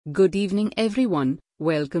Good evening, everyone.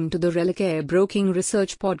 Welcome to the Reliquaire Broking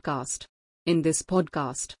Research Podcast. In this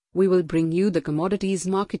podcast, we will bring you the commodities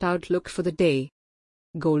market outlook for the day.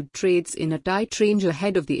 Gold trades in a tight range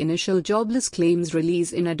ahead of the initial jobless claims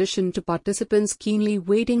release, in addition to participants keenly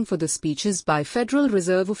waiting for the speeches by Federal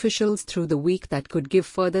Reserve officials through the week that could give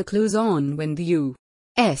further clues on when the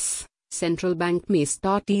U.S. central bank may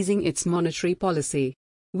start easing its monetary policy.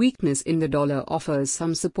 Weakness in the dollar offers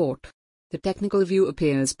some support. The technical view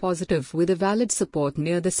appears positive, with a valid support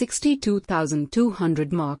near the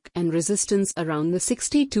 62,200 mark and resistance around the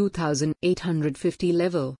 62,850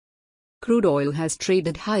 level. Crude oil has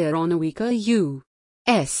traded higher on a weaker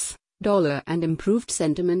U.S. dollar and improved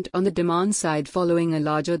sentiment on the demand side following a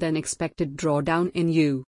larger than expected drawdown in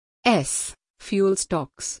U.S. fuel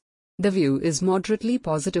stocks. The view is moderately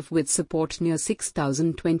positive, with support near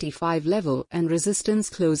 6,025 level and resistance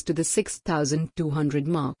close to the 6,200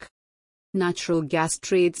 mark. Natural gas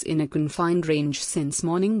trades in a confined range since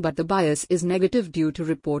morning, but the bias is negative due to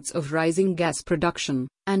reports of rising gas production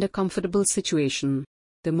and a comfortable situation.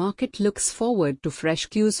 The market looks forward to fresh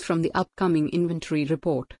cues from the upcoming inventory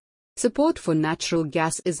report. Support for natural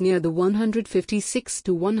gas is near the 156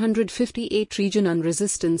 to 158 region and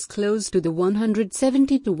resistance close to the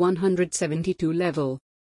 170 to 172 level.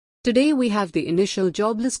 Today we have the initial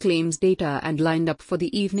jobless claims data and lined up for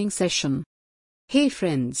the evening session. Hey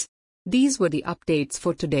friends! These were the updates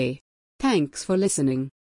for today. Thanks for listening.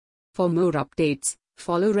 For more updates,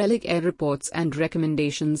 follow Reliquaire reports and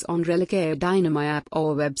recommendations on Reliquaire Dynamo app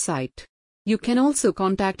or website. You can also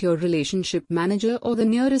contact your relationship manager or the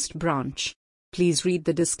nearest branch. Please read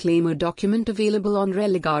the disclaimer document available on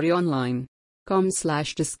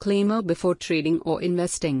religariaonline.com/disclaimer before trading or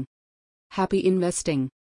investing. Happy investing!